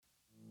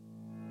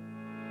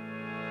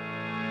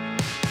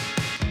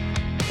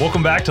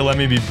Welcome back to Let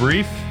Me Be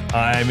Brief.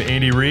 I'm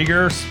Andy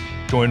Rieger,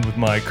 joined with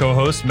my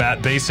co-host Matt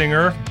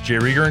Basinger, Jay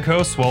Rieger &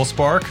 Co., Swell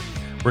Spark.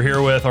 We're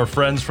here with our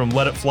friends from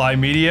Let It Fly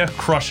Media,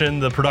 crushing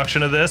the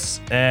production of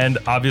this. And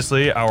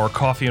obviously, our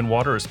coffee and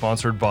water is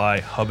sponsored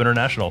by Hub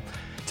International.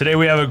 Today,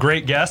 we have a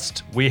great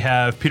guest. We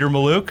have Peter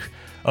Mallouk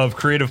of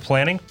Creative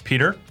Planning.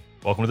 Peter,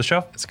 welcome to the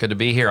show. It's good to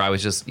be here. I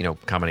was just,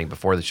 commenting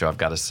before the show. I've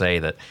got to say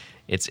that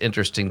it's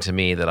interesting to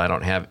me that I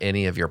don't have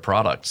any of your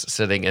products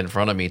sitting in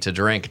front of me to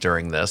drink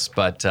during this,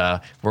 but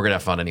we're going to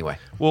have fun anyway.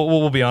 Well,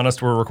 we'll be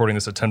honest. We're recording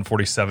this at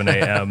 10:47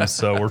 a.m.,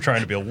 so we're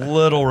trying to be a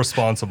little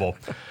responsible.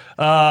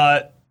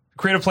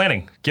 Creative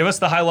Planning, give us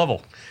the high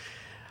level.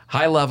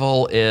 High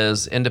level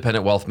is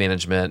independent wealth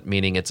management,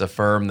 meaning it's a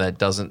firm that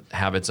doesn't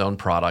have its own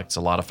products.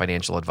 A lot of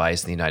financial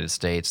advice in the United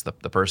States, the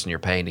person you're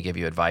paying to give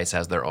you advice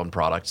has their own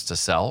products to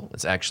sell.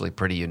 It's actually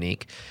pretty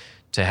unique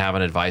to have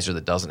an advisor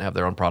that doesn't have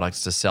their own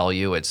products to sell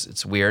you.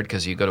 It's weird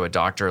because you go to a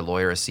doctor, a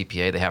lawyer, a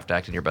CPA, they have to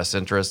act in your best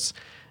interests.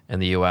 In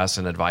the U.S.,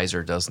 an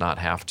advisor does not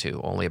have to.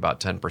 Only about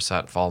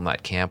 10% fall in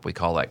that camp. We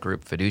call that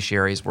group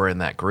fiduciaries. We're in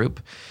that group.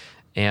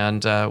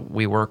 And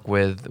we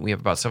have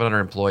about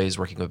 700 employees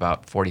working with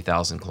about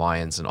 40,000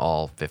 clients in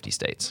all 50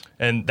 states.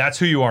 And that's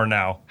who you are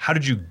now. How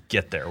did you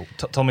get there?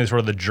 Tell me sort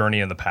of the journey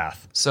and the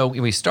path. So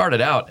we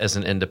started out as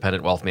an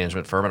independent wealth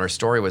management firm, and our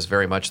story was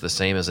very much the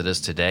same as it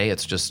is today.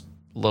 It's just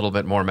a little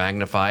bit more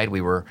magnified.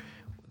 The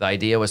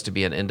idea was to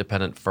be an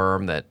independent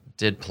firm that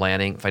did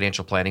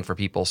financial planning for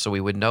people, so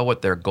we would know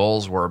what their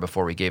goals were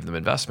before we gave them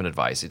investment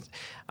advice.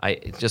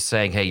 Just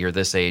saying, hey, you're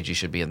this age, you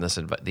should be in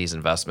these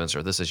investments,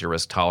 or this is your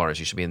risk tolerance,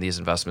 you should be in these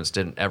investments,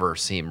 didn't ever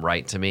seem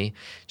right to me.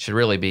 It should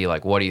really be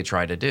like, what are you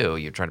trying to do?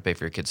 You're trying to pay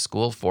for your kid's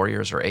school, 4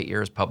 years or 8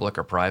 years, public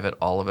or private,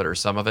 all of it or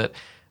some of it.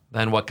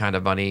 Then what kind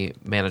of money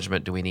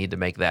management do we need to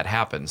make that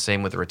happen?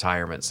 Same with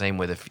retirement, same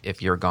with if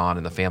you're gone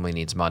and the family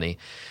needs money.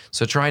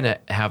 So trying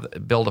to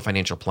build a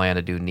financial plan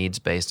to do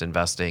needs-based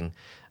investing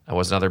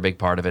was another big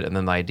part of it. And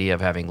then the idea of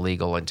having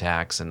legal and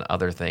tax and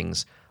other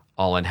things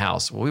all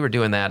in-house. Well, we were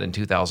doing that in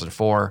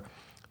 2004.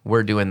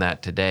 We're doing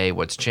that today.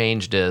 What's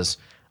changed is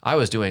I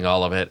was doing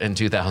all of it in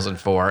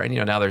 2004. And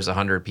now there's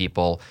 100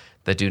 people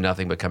that do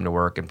nothing but come to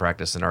work and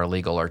practice in our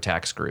legal or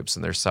tax groups.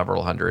 And there's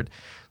several hundred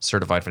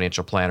certified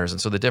financial planners.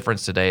 And so the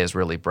difference today is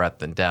really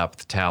breadth and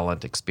depth,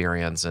 talent,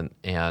 experience,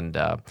 and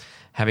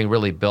having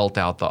really built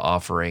out the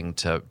offering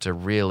to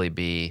really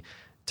be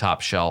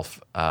top shelf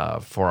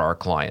for our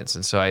clients.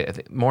 And so I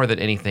think more than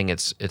anything,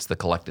 it's the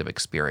collective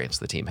experience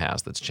the team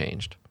has that's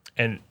changed.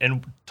 And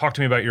talk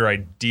to me about your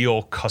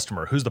ideal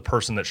customer. Who's the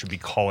person that should be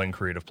calling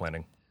Creative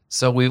Planning?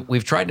 So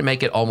we've tried to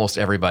make it almost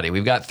everybody.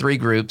 We've got three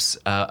groups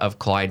of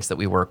clients that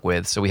we work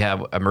with. So we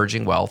have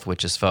emerging wealth,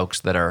 which is folks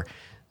that are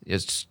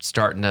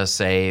starting to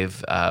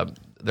save.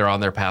 They're on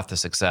their path to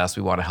success.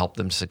 We want to help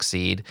them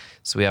succeed.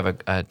 So we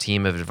have a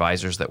team of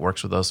advisors that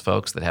works with those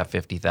folks that have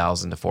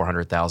 $50,000 to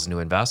 $400,000 to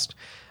invest.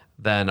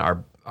 Then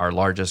our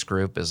largest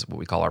group is what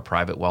we call our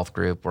private wealth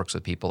group, works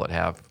with people that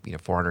have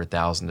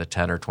 $400,000 to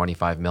 10 or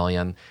 25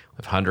 million. We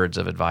have hundreds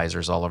of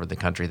advisors all over the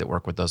country that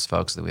work with those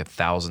folks. We have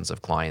thousands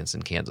of clients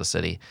in Kansas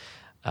City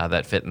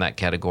that fit in that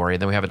category.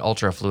 And then we have an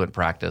ultra affluent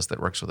practice that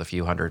works with a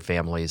few hundred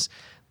families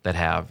that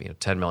have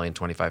 10 million,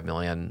 25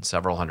 million,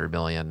 several hundred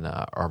million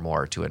or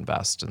more to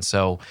invest. And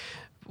so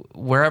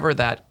wherever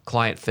that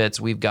client fits,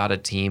 we've got a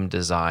team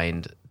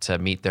designed to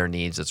meet their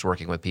needs that's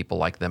working with people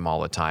like them all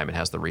the time and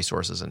has the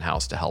resources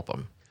in-house to help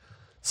them.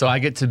 So I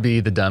get to be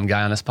the dumb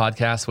guy on this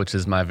podcast, which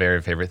is my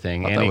very favorite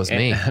thing. That was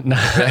me. And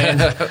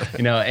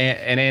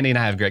Andy and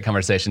I have great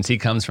conversations. He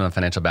comes from a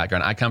financial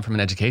background. I come from an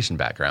education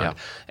background.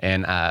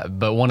 Yeah.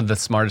 But one of the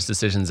smartest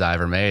decisions I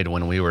ever made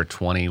when we were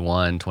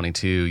 21,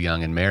 22,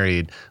 young and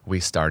married, we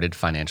started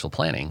financial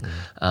planning.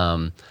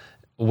 Mm-hmm.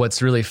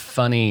 What's really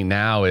funny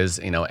now is,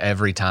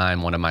 every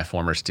time one of my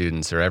former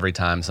students or every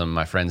time some of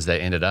my friends, they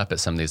ended up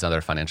at some of these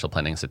other financial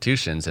planning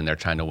institutions and they're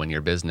trying to win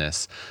your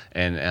business.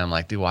 And I'm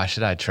like, dude, why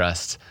should I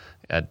trust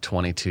a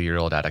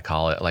 22-year-old out of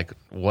college? Like,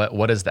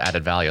 what is the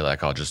added value?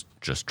 Like, I'll just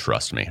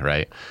trust me,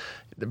 right?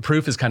 The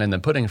proof is kind of in the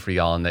pudding for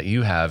y'all in that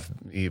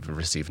you've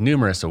received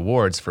numerous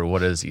awards for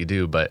what it is you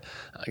do. But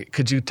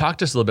could you talk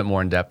to us a little bit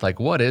more in depth?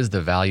 Like, what is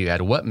the value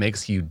add? What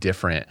makes you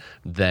different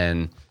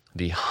than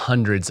the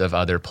hundreds of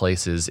other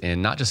places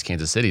in not just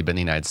Kansas City, but in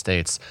the United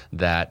States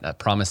that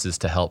promises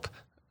to help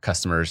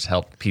customers,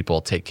 help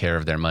people take care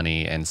of their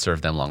money and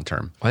serve them long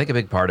term? I think a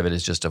big part of it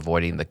is just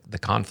avoiding the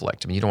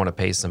conflict. I mean, you don't want to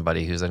pay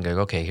somebody who's then going to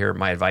go, okay, here,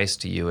 my advice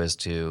to you is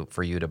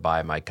for you to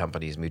buy my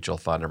company's mutual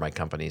fund or my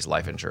company's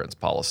life insurance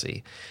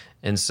policy.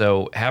 And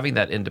so having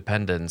that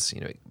independence,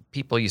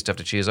 people used to have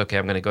to choose, okay,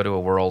 I'm going to go to a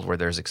world where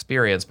there's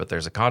experience, but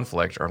there's a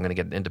conflict, or I'm going to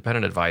get an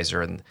independent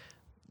advisor. And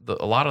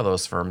a lot of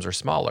those firms are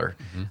smaller,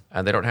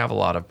 and they don't have a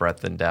lot of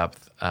breadth and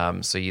depth.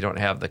 So you don't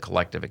have the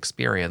collective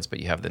experience, but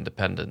you have the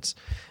independence.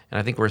 And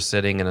I think we're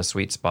sitting in a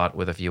sweet spot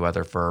with a few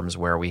other firms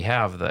where we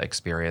have the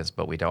experience,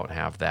 but we don't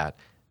have that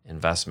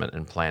investment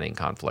and planning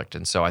conflict.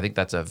 And so I think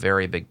that's a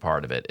very big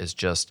part of it, is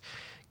just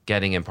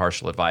getting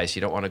impartial advice.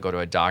 You don't want to go to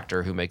a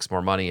doctor who makes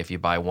more money if you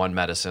buy one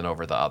medicine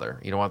over the other.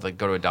 You don't want to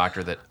go to a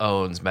doctor that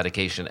owns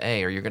medication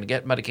A, or you're going to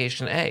get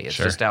medication A. It's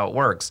just how it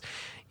works.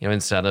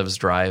 Incentives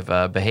drive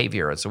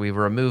behavior. And so we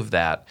remove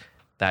that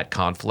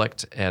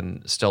conflict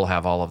and still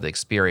have all of the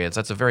experience.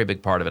 That's a very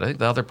big part of it. I think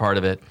the other part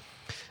of it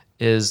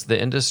is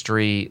the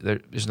industry.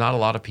 There's not a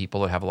lot of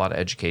people that have a lot of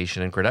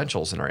education and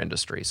credentials in our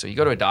industry. So you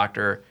go to a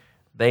doctor,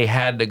 they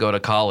had to go to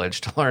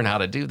college to learn how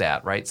to do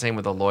that, right? Same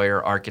with a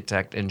lawyer,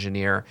 architect,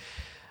 engineer.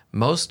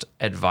 Most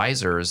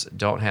advisors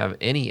don't have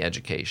any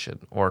education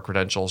or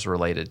credentials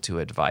related to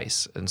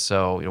advice. And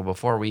so,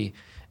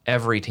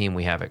 every team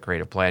we have at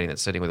Creative Planning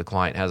that's sitting with a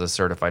client has a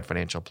certified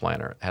financial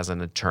planner, has an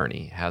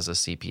attorney, has a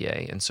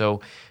CPA. And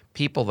so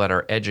people that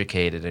are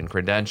educated and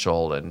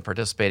credentialed and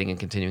participating in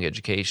continuing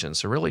education.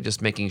 So really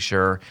just making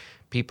sure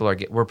people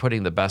we're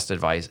putting the best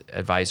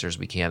advisors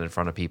we can in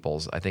front of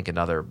people's, I think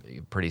another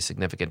pretty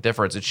significant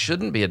difference. It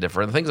shouldn't be a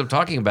difference. The things I'm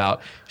talking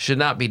about should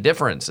not be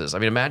differences. I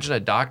mean, imagine a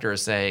doctor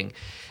saying,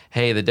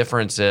 hey, the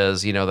difference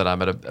is, that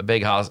I'm at a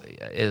big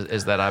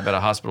is that I'm at a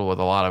hospital with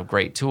a lot of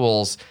great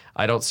tools.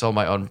 I don't sell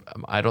my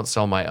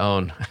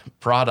own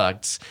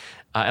products,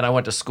 and I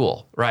went to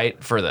school,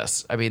 right, for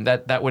this. I mean,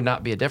 that would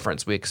not be a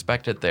difference. We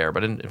expect it there,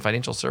 but in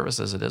financial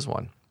services, it is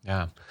one.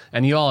 Yeah,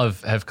 and you all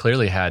have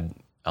clearly had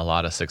a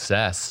lot of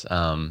success.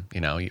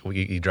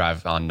 You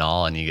drive on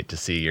Knoll and you get to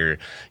see your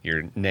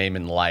name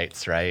in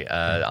lights, right,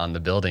 on the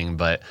building.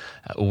 But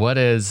why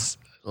has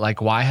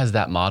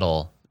that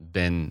model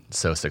been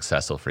so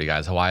successful for you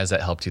guys? Why has that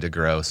helped you to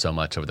grow so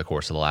much over the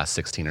course of the last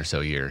 16 or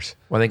so years?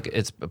 Well, I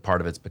think part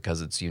of it's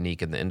because it's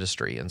unique in the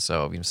industry. And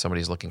so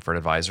somebody's looking for an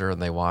advisor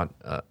and they want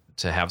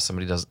to have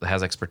somebody that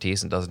has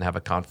expertise and doesn't have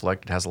a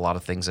conflict, has a lot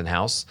of things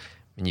in-house.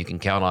 And you can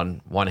count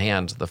on one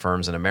hand the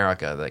firms in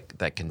America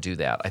that can do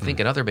that. I think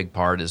another big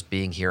part is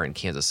being here in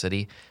Kansas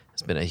City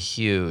has been a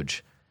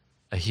huge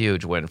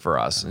win for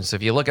us. And so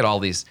if you look at all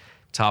these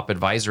top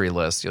advisory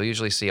lists, you'll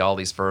usually see all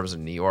these firms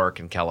in New York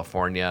and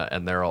California,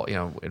 and they're all,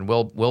 and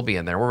we'll be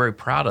in there. We're very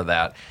proud of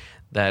that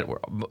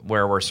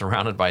where we're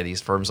surrounded by these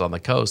firms on the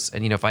coast.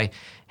 And if I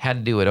had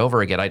to do it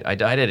over again, I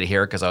did it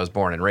here because I was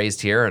born and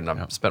raised here, and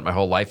I've spent my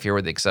whole life here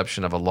with the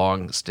exception of a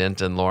long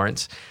stint in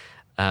Lawrence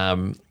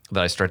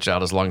that I stretched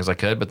out as long as I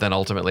could. But then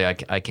ultimately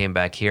I came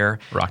back here.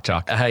 Rock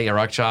Chalk.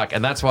 Rock Chalk.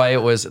 And that's why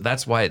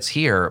it's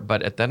here.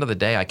 But at the end of the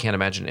day, I can't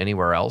imagine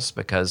anywhere else,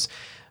 because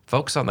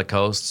folks on the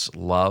coasts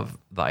love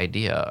the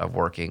idea of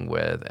working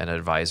with an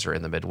advisor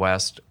in the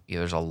Midwest.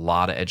 There's a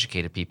lot of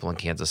educated people in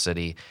Kansas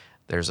City.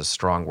 There's a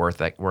strong work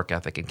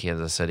ethic in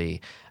Kansas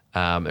City.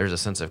 There's a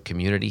sense of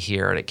community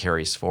here, and it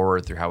carries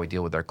forward through how we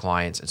deal with our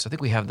clients. And so I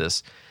think we have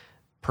this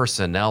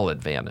personnel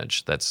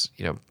advantage that's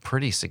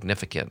pretty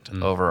significant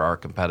over our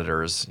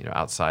competitors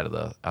outside of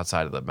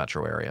the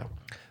metro area.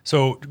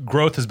 So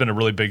growth has been a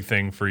really big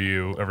thing for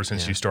you ever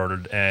since you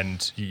started,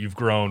 and you've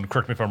grown,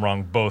 correct me if I'm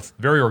wrong, both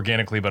very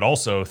organically but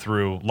also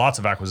through lots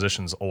of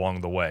acquisitions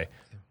along the way.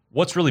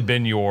 What's really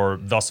been your,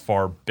 thus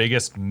far,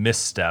 biggest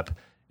misstep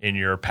in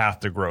your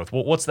path to growth?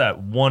 What's that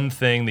one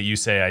thing that you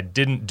say, I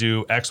didn't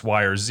do X,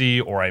 Y, or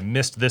Z, or I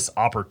missed this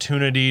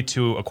opportunity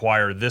to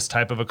acquire this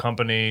type of a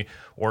company,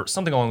 or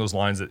something along those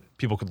lines that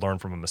people could learn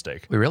from a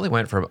mistake? We really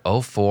went from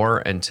 2004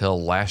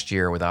 until last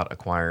year without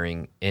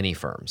acquiring any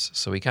firms.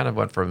 So we kind of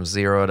went from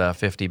 0 to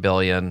 50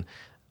 billion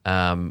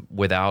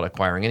without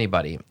acquiring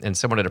anybody. And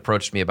someone had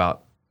approached me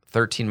about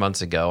 13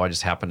 months ago. I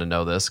just happened to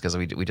know this because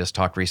we just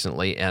talked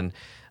recently, and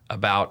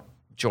about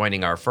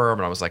joining our firm,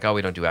 and I was like,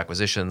 we don't do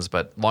acquisitions.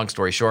 But long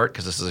story short,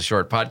 because this is a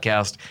short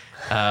podcast,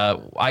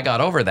 I got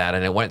over that,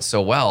 and it went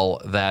so well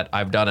that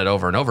I've done it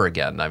over and over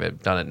again.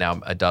 I've done it now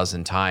a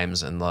dozen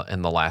times in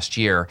the last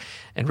year.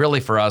 And really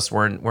for us,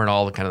 we're in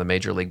all the kind of the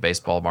Major League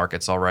Baseball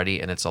markets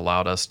already, and it's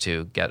allowed us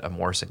to get a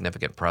more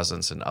significant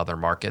presence in other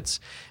markets.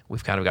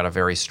 We've kind of got a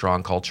very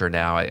strong culture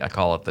now. I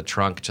call it the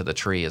trunk to the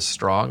tree is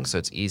strong, so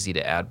it's easy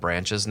to add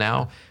branches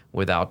now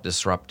without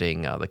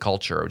disrupting the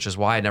culture, which is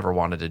why I never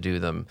wanted to do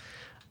them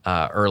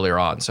earlier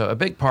on. So a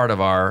big part of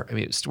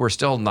we're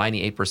still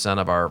 98%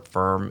 of our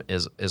firm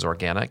is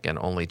organic, and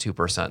only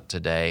 2%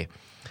 today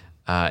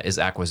is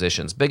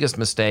acquisitions. Biggest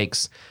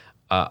mistakes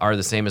are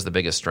the same as the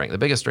biggest strength. The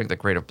biggest strength of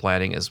Creative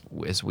Planning is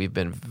we've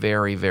been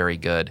very, very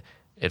good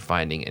at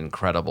finding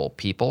incredible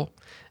people.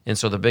 And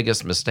so the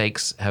biggest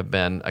mistakes have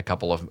been a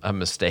couple of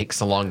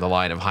mistakes along the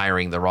line of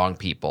hiring the wrong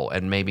people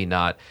and maybe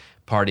not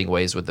parting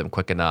ways with them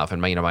quick enough.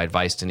 And my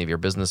advice to any of your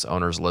business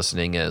owners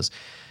listening is,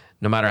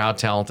 no matter how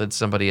talented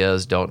somebody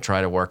is, don't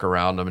try to work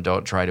around them.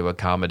 Don't try to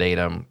accommodate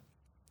them.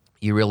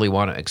 You really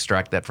want to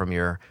extract that from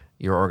your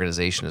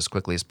organization as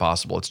quickly as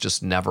possible. It's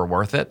just never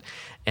worth it.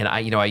 And I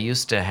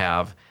used to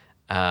have,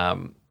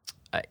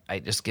 I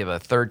just give a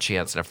third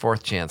chance and a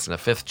fourth chance and a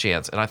fifth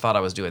chance, and I thought I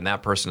was doing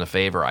that person a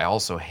favor. I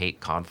also hate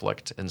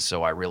conflict, and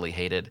so I really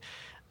hated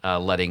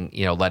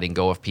letting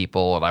go of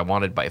people. And I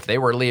wanted, if they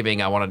were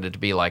leaving, I wanted it to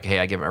be like, hey,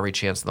 I give them every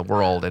chance in the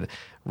world. And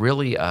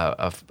really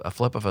a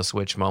flip of a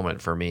switch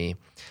moment for me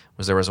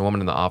was there was a woman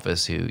in the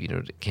office who,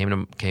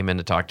 came in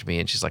to talk to me,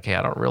 and she's like, hey,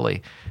 I don't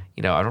really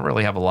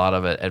have a lot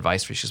of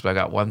advice for you. She goes, but I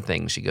got one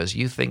thing. She goes,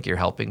 you think you're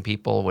helping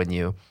people when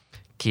you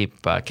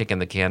keep kicking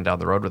the can down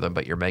the road with them,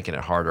 but you're making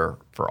it harder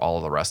for all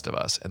of the rest of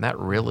us. And that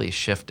really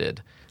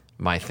shifted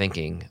my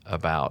thinking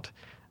about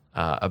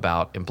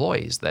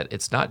employees, that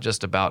it's not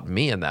just about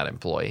me and that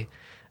employee.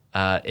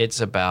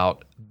 It's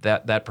about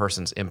that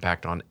person's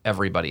impact on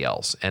everybody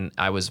else. And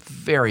I was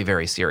very,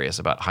 very serious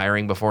about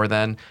hiring before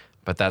then,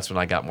 but that's when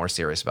I got more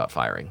serious about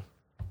firing.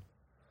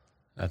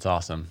 That's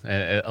awesome.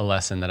 A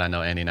lesson that I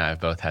know Andy and I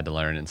have both had to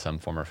learn in some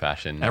form or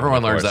fashion.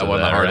 Everyone learns that one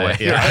the hard way.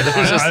 Yeah.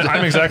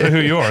 I'm exactly who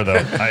you are, though.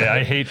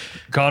 I hate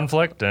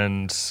conflict,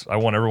 and I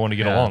want everyone to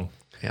get along.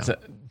 Yeah. So,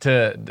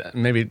 to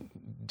maybe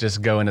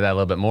just go into that a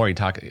little bit more, we're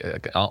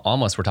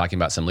talking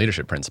about some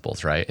leadership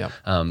principles, right? Yeah.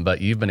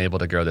 But you've been able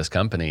to grow this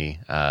company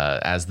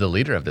as the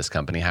leader of this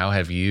company. How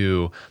have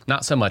you,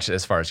 not so much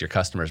as far as your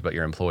customers, but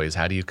your employees,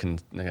 how do you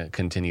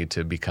continue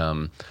to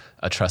become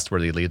a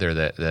trustworthy leader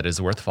that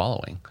is worth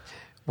following?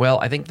 Well,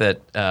 I think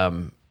that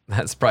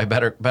that's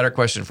probably better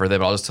question for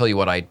them. I'll just tell you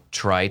what I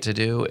try to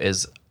do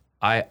is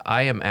I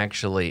am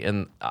actually,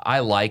 and I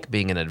like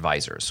being an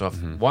advisor. So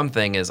if one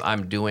thing is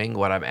I'm doing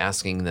what I'm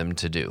asking them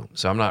to do.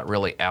 So I'm not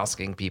really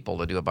asking people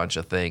to do a bunch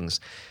of things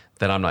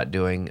that I'm not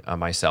doing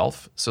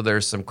myself. So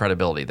there's some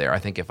credibility there. I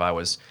think if I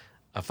was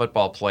a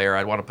football player,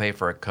 I'd want to pay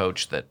for a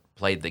coach that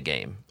played the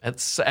game at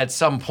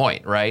some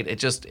point, right?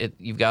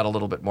 You've got a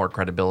little bit more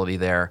credibility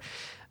there.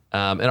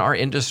 And our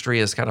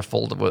industry is kind of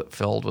filled with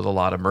a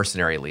lot of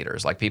mercenary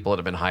leaders, like people that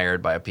have been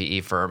hired by a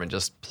PE firm and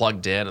just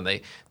plugged in,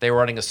 and they were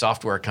running a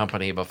software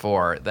company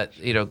before. That,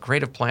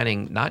 creative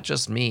planning, not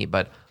just me,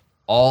 but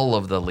all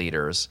of the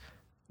leaders,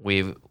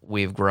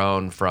 we've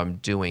grown from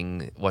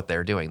doing what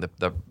they're doing.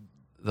 The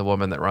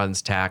woman that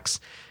runs tax,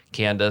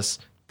 Candace,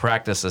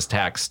 practices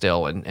tax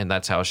still, and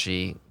that's how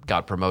she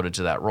got promoted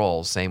to that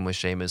role. Same with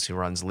Seamus, who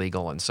runs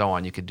legal, and so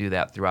on. You could do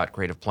that throughout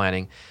creative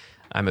planning.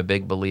 I'm a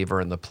big believer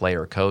in the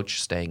player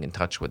coach, staying in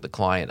touch with the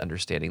client,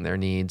 understanding their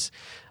needs.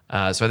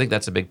 So I think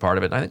that's a big part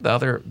of it. And I think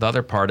the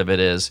other part of it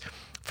is,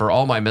 for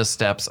all my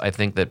missteps, I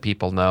think that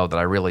people know that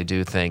I really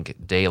do think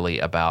daily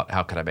about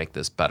how can I make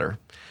this better.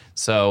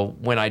 So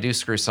when I do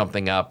screw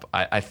something up,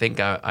 I think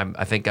I'm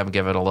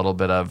given a little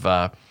bit of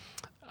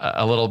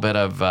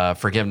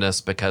forgiveness,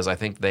 because I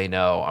think they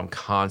know I'm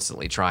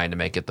constantly trying to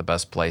make it the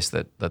best place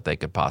that they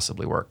could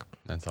possibly work.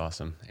 That's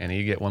awesome. And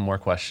you get one more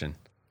question.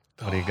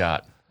 What do you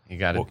got? You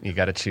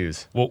got to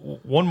choose. Well,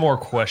 one more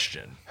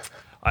question.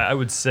 I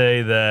would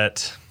say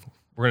that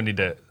we're going to need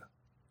to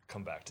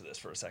come back to this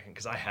for a second,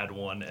 because I had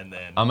one, and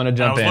then I'm going to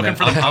jump in.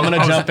 I'm going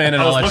to jump in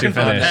and I'll let you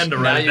finish.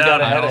 Now you got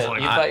to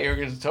edit. You thought you were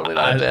going to totally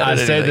not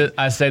edit.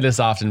 I say this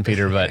often,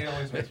 Peter, but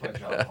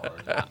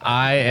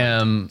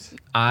I'm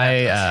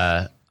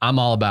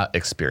all about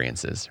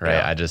experiences,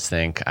 right?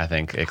 Yeah. I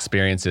think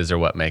experiences are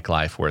what make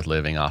life worth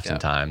living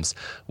oftentimes.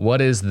 Yeah. What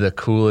is the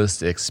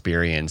coolest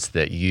experience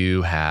that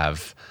you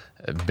have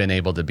been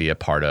able to be a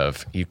part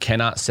of? You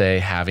cannot say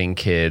having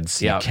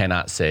kids. You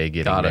cannot say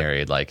getting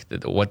married. Like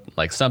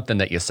something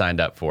that you signed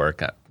up for.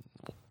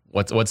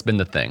 What's been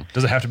the thing?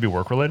 Does it have to be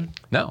work related?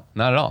 No,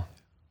 not at all.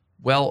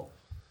 Well,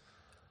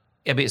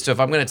 so if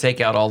I'm going to take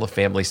out all the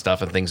family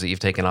stuff and things that you've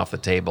taken off the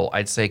table,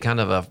 I'd say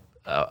kind of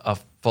a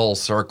full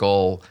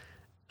circle,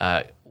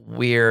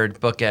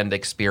 weird bookend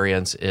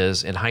experience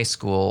is in high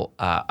school.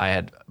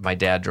 My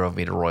dad drove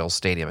me to Royal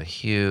Stadium.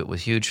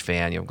 Was huge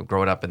fan.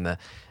 Growing up in the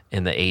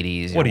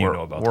 80s. What do you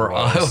know about the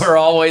Royals? We're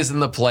always in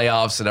the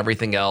playoffs and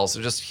everything else.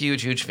 I'm just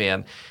huge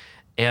fan.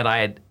 And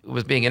I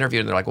was being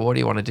interviewed, and they're like, well, what do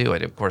you want to do?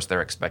 And of course,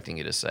 they're expecting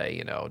you to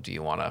say, do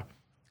you want to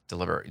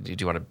deliver? Do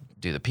you want to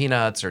do the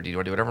peanuts, or do you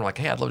want to do whatever? I'm like,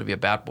 hey, I'd love to be a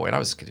bat boy. And I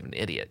was an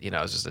idiot.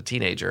 I was just a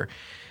teenager.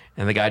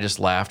 And the guy just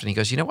laughed, and he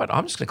goes, you know what?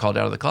 I'm just going to call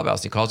down to the clubhouse.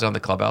 And he calls down to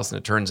the clubhouse, and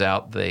it turns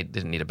out they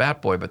didn't need a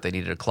bat boy, but they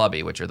needed a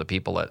clubby, which are the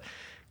people that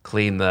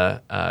clean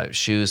the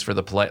shoes for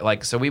the play.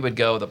 So we would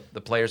go, the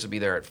players would be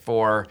there at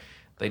 4:00.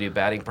 They do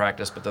batting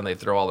practice, but then they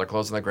throw all their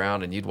clothes on the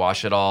ground, and you'd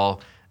wash it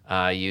all.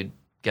 You'd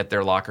get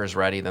their lockers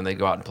ready. Then they'd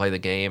go out and play the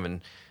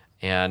game,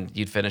 and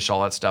you'd finish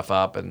all that stuff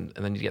up. And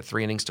then you'd get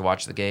 3 innings to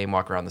watch the game,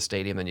 walk around the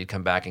stadium. Then you'd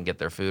come back and get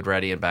their food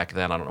ready. And back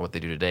then, I don't know what they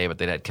do today, but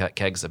they'd had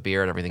kegs of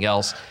beer and everything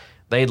else.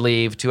 They'd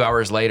leave. 2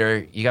 hours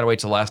later, you got to wait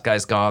till the last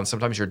guy's gone.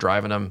 Sometimes you're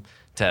driving them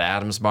to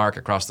Adams Mark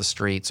across the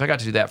street. So I got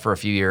to do that for a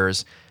few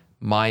years.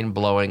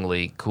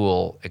 Mind-blowingly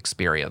cool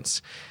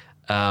experience.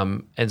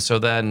 And so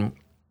then,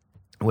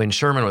 when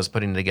Sherman was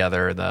putting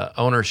together the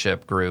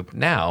ownership group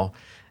now,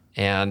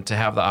 and to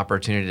have the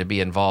opportunity to be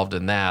involved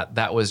in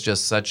that was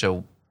just such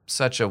a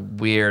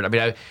weird. I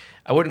mean,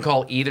 I wouldn't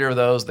call either of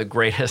those the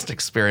greatest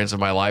experience of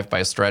my life by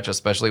a stretch,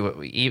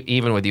 especially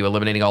even with you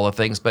eliminating all the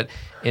things. But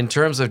in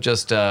terms of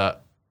just wow,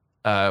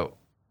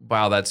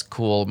 that's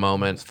cool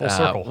moment. Full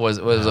circle. Was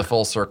a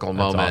full circle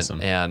moment,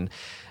 awesome.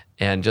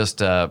 and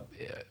just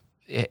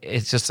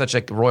it's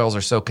just Royals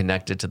are so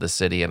connected to the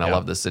city, and I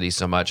love the city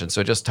so much. And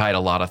so it just tied a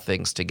lot of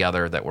things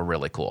together that were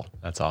really cool.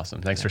 That's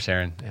awesome. Thanks for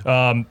sharing.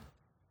 I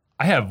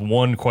have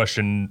one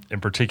question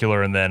in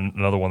particular, and then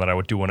another one that I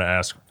do want to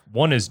ask.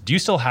 One is, do you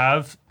still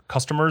have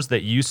customers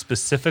that you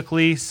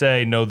specifically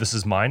say, no, this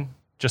is mine,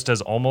 just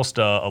as almost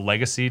a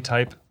legacy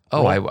type?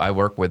 Oh, I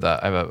work with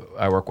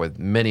I work with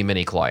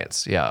many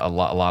clients. Yeah, a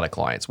lot of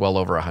clients, well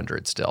over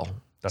 100 still.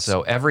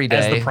 So every day,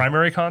 as the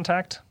primary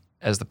contact.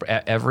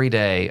 Every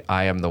day,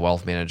 I am the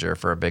wealth manager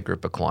for a big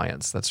group of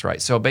clients. That's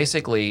right. So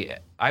basically,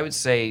 I would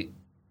say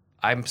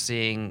I'm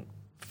seeing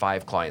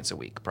 5 clients a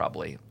week,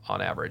 probably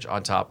on average,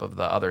 on top of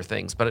the other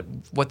things. But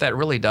what that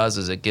really does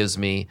is it gives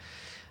me,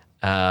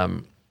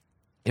 when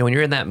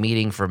you're in that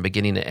meeting from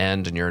beginning to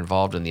end, and you're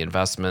involved in the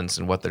investments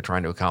and what they're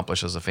trying to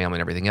accomplish as a family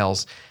and everything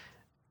else,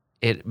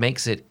 it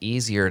makes it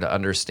easier to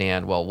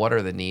understand, well, what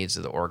are the needs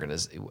of the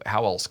organization?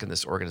 How else can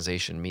this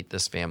organization meet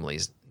this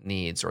family's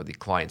needs or the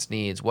client's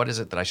needs? What is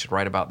it that I should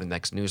write about in the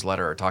next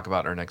newsletter or talk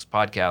about in our next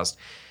podcast?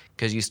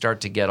 Because you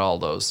start to get all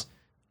those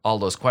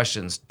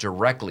questions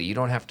directly. You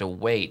don't have to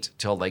wait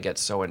till they get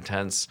so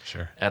intense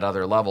at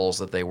other levels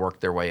that they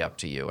work their way up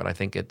to you. And I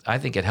think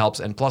it helps.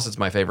 And plus, it's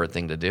my favorite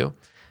thing to do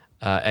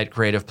at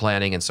creative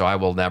planning. And so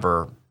I'll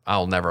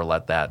never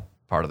let that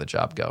part of the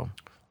job go.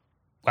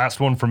 Last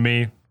one from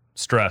me.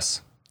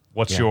 Stress.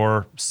 What's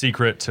your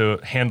secret to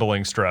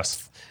handling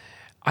stress?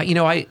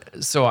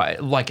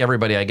 Like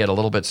everybody, I get a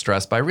little bit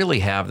stressed, but I really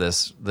have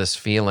this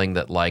feeling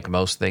that like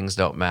most things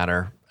don't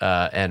matter,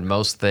 and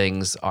most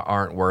things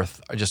aren't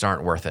worth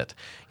it.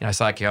 I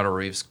saw Keanu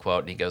Reeves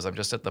quote, and he goes, "I'm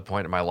just at the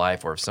point in my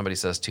life where if somebody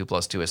says 2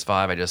 + 2 is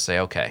 5, I just say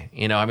okay."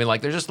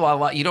 There's just a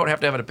lot. You don't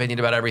have to have an opinion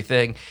about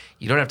everything.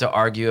 You don't have to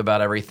argue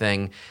about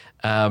everything.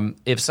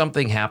 If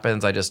something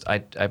happens,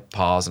 I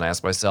pause and I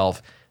ask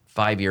myself,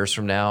 5 years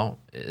from now,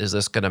 is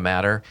this going to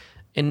matter?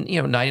 And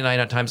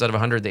 99 times out of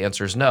 100, the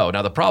answer is no.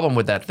 Now, the problem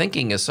with that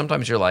thinking is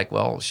sometimes you're like,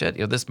 well,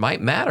 shit, this might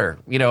matter,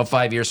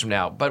 5 years from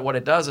now. But what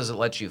it does is it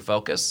lets you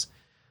focus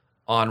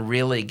on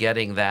really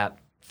getting that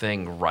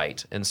thing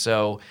right. And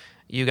so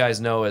you guys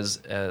know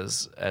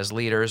as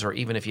leaders, or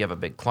even if you have a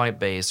big client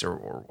base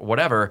or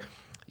whatever,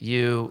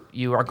 you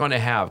are going to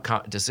have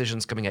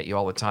decisions coming at you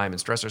all the time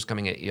and stressors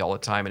coming at you all the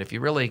time. And if you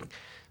really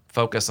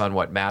focus on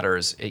what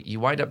matters, you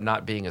wind up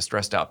not being a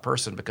stressed out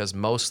person because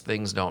most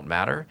things don't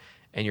matter,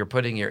 and you're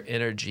putting your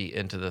energy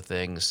into the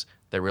things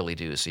that really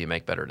do, so you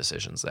make better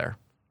decisions there.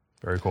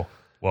 Very cool.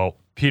 Well,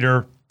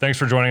 Peter, thanks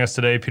for joining us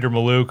today. Peter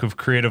Mallouk of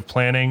Creative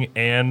Planning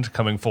and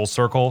coming full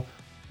circle,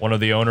 one of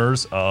the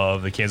owners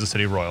of the Kansas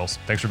City Royals.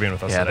 Thanks for being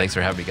with us today. Thanks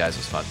for having me, guys. It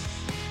was fun.